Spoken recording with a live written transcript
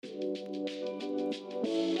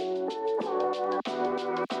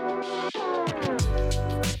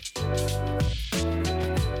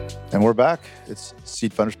And we're back. It's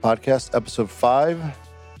SeedFunders Podcast, episode 5.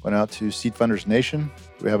 Went out to SeedFunders Nation.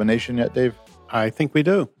 Do we have a nation yet, Dave? I think we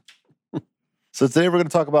do. So today we're going to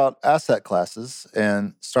talk about asset classes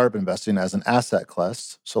and startup investing as an asset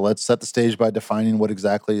class. So let's set the stage by defining what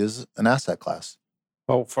exactly is an asset class.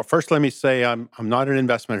 Well, first, let me say I'm not an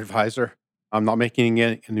investment advisor. I'm not making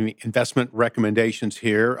any investment recommendations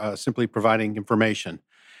here, simply providing information.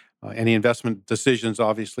 Any investment decisions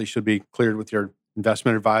obviously should be cleared with your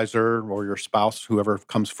investment advisor or your spouse, whoever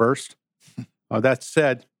comes first. That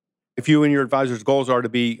said, if you and your advisor's goals are to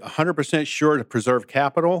be 100% sure to preserve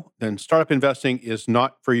capital, then startup investing is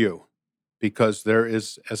not for you because there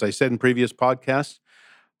is, as I said in previous podcasts,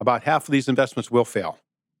 about half of these investments will fail.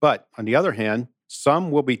 But on the other hand,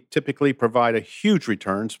 some will be typically provide a huge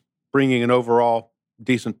returns, bringing an overall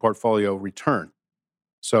decent portfolio return.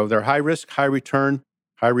 So they're high risk, high return,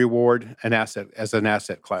 high reward, an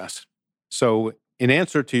asset class. So in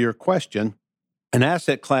answer to your question, an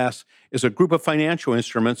asset class is a group of financial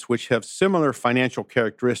instruments which have similar financial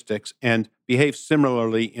characteristics and behave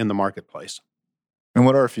similarly in the marketplace. And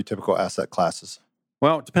what are a few typical asset classes?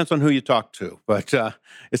 Well, it depends on who you talk to, but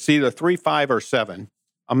it's either 3, 5, or 7.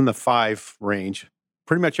 I'm in the 5 range.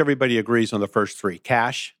 Pretty much everybody agrees on the first 3.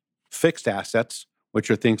 Cash, fixed assets,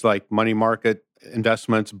 which are things like money market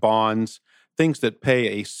investments, bonds, things that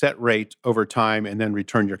pay a set rate over time and then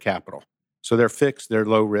return your capital. So they're fixed, they're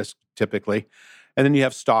low risk typically. And then you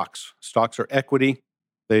have stocks. Stocks are equity,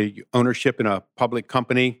 the ownership in a public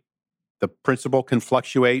company. The principal can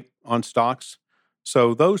fluctuate on stocks.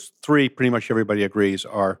 So those 3, pretty much everybody agrees,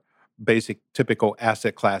 are basic typical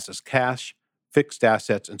asset classes: cash, fixed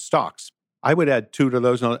assets, and stocks. I would add 2 to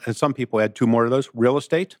those, and some people add 2 more to those. Real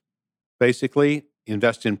estate, basically,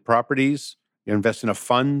 invest in properties. You invest in a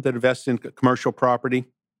fund that invests in commercial property,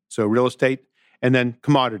 so real estate, and then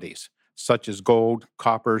commodities, such as gold,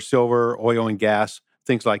 copper, silver, oil and gas,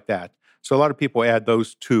 things like that. So a lot of people add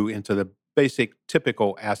those 2 into the basic,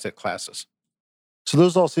 typical asset classes. So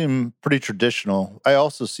those all seem pretty traditional. I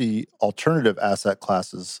also see alternative asset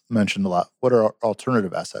classes mentioned a lot. What are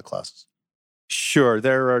alternative asset classes? Sure,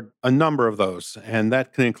 there are a number of those, and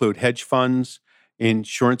that can include hedge funds,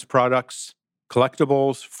 insurance products,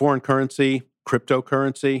 collectibles, foreign currency,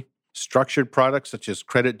 cryptocurrency, structured products such as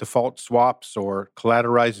credit default swaps or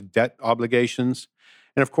collateralized debt obligations,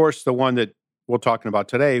 and of course, the one that we're talking about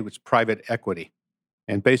today, which is private equity.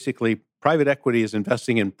 And basically, private equity is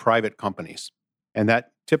investing in private companies, and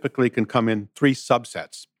that typically can come in 3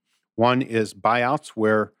 subsets. One is buyouts,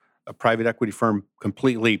 where a private equity firm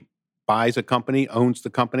completely buys a company, owns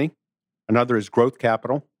the company. Another is growth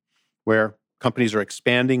capital, where companies are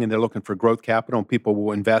expanding and they're looking for growth capital, and people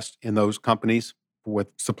will invest in those companies with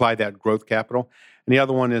supply that growth capital. And the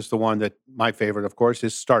other one is the one that my favorite, of course,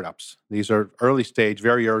 is startups. These are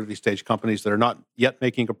very early stage companies that are not yet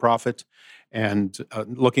making a profit and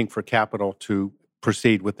looking for capital to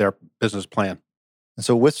proceed with their business plan. And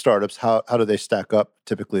so with startups, how do they stack up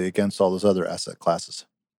typically against all those other asset classes?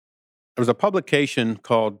 There was a publication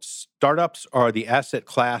called Startups Are the Asset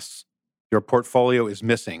Class Your Portfolio is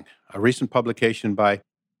Missing, a recent publication by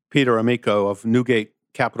Peter Amico of Newgate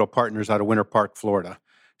Capital Partners out of Winter Park, Florida.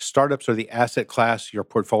 Startups are the asset class your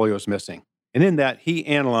portfolio is missing. And in that, he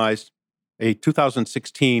analyzed a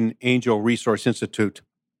 2016 Angel Resource Institute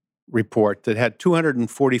report that had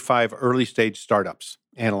 245 early stage startups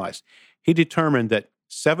analyzed. He determined that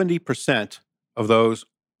 70% of those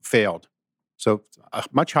failed. So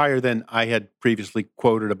much higher than I had previously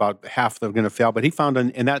quoted, about half that are going to fail. But he found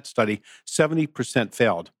in that study, 70%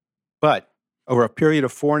 failed. But over a period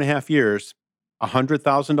of 4.5 years,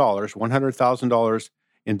 $100,000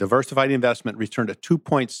 in diversified investment returned a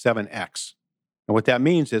 2.7x. And what that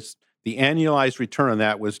means is the annualized return on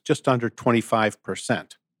that was just under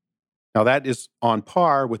 25%. Now, that is on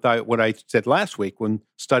par with what I said last week when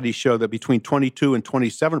studies show that between 22 and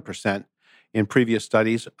 27% in previous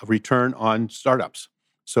studies of return on startups.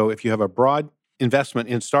 So if you have a broad investment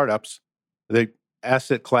in startups, the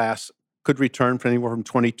asset class could return from anywhere from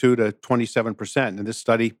 22 to 27%. And this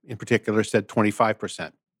study in particular said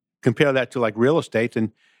 25%. Compare that to like real estate,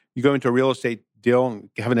 and you go into a real estate deal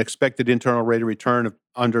and have an expected internal rate of return of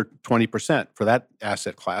under 20% for that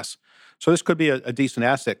asset class. So this could be a decent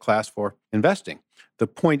asset class for investing. The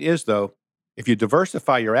point is, though, if you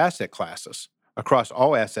diversify your asset classes across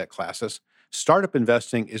all asset classes, startup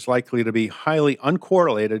investing is likely to be highly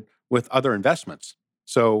uncorrelated with other investments.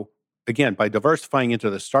 So again, by diversifying into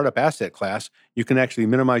the startup asset class, you can actually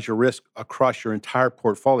minimize your risk across your entire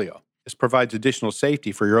portfolio. This provides additional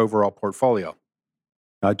safety for your overall portfolio.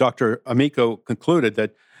 Dr. Amico concluded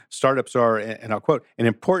that startups are, and I'll quote, an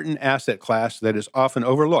important asset class that is often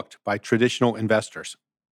overlooked by traditional investors.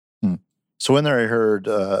 So in there, I heard,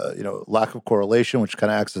 lack of correlation, which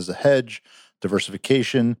kind of acts as a hedge,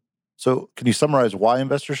 diversification. So can you summarize why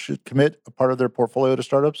investors should commit a part of their portfolio to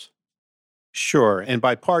startups? Sure. And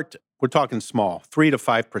by part, we're talking small. 3 to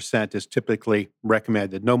 5% is typically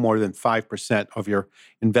recommended, no more than 5% of your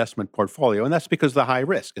investment portfolio. And that's because of the high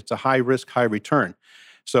risk. It's a high risk, high return.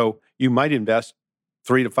 So you might invest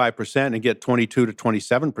 3 to 5% and get 22 to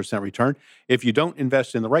 27% return. If you don't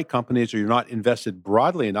invest in the right companies or you're not invested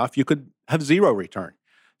broadly enough, you could have zero return.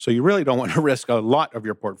 So you really don't want to risk a lot of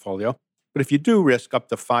your portfolio. But if you do risk up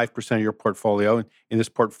to 5% of your portfolio in this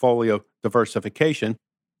portfolio diversification,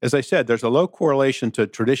 as I said, there's a low correlation to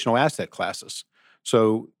traditional asset classes.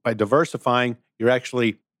 So by diversifying, you're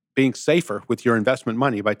actually being safer with your investment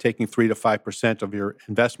money by taking 3 to 5% of your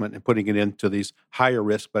investment and putting it into these higher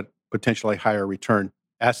risk but potentially higher return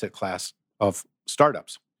asset class of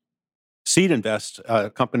startups. SeedInvest, a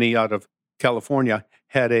company out of California,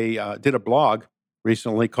 did a blog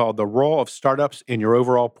recently called "The Role of Startups in Your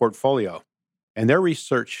Overall Portfolio," and their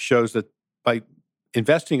research shows that by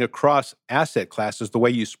investing across asset classes, the way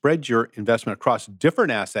you spread your investment across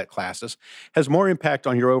different asset classes has more impact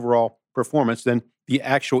on your overall performance than the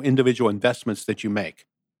actual individual investments that you make.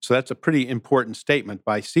 So that's a pretty important statement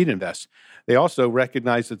by SeedInvest. They also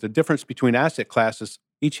recognize that the difference between asset classes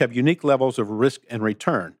each have unique levels of risk and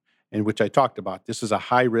return, in which I talked about. This is a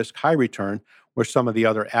high risk, high return, where some of the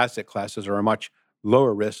other asset classes are a much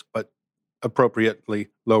lower risk, but appropriately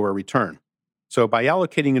lower return. So by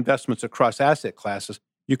allocating investments across asset classes,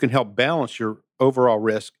 you can help balance your overall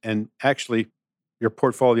risk, and actually your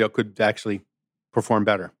portfolio could actually perform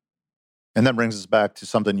better. And that brings us back to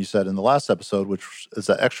something you said in the last episode, which is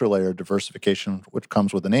that extra layer of diversification, which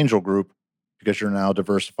comes with an angel group, because you're now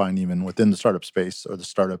diversifying even within the startup space or the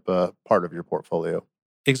startup part of your portfolio.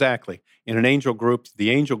 Exactly. In an angel group, the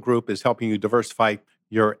angel group is helping you diversify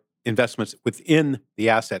your investments within the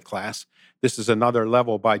asset class. This is another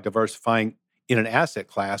level by diversifying in an asset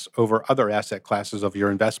class over other asset classes of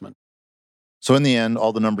your investment. So in the end,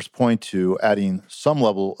 all the numbers point to adding some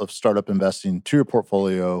level of startup investing to your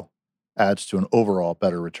portfolio adds to an overall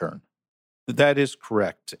better return. That is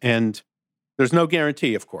correct. And there's no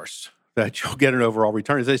guarantee, of course, that you'll get an overall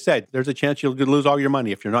return. As I said, there's a chance you'll lose all your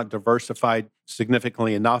money if you're not diversified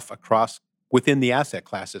significantly enough across within the asset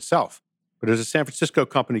class itself. But there's a San Francisco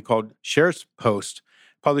company called SharesPost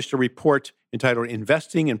published a report entitled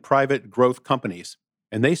Investing in Private Growth Companies.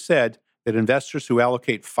 And they said that investors who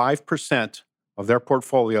allocate 5% of their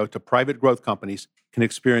portfolio to private growth companies can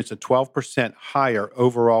experience a 12% higher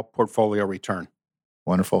overall portfolio return.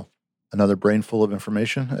 Wonderful. Another brain full of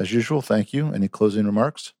information, as usual. Thank you. Any closing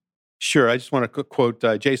remarks? Sure. I just want to quote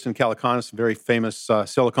Jason Calacanis, a very famous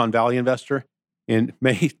Silicon Valley investor. In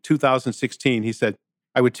May 2016, he said,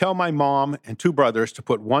 "I would tell my mom and 2 brothers to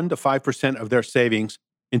put 1 to 5% of their savings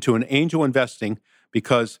into an angel investing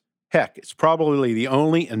because, heck, it's probably the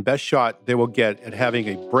only and best shot they will get at having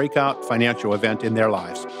a breakout financial event in their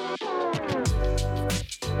lives."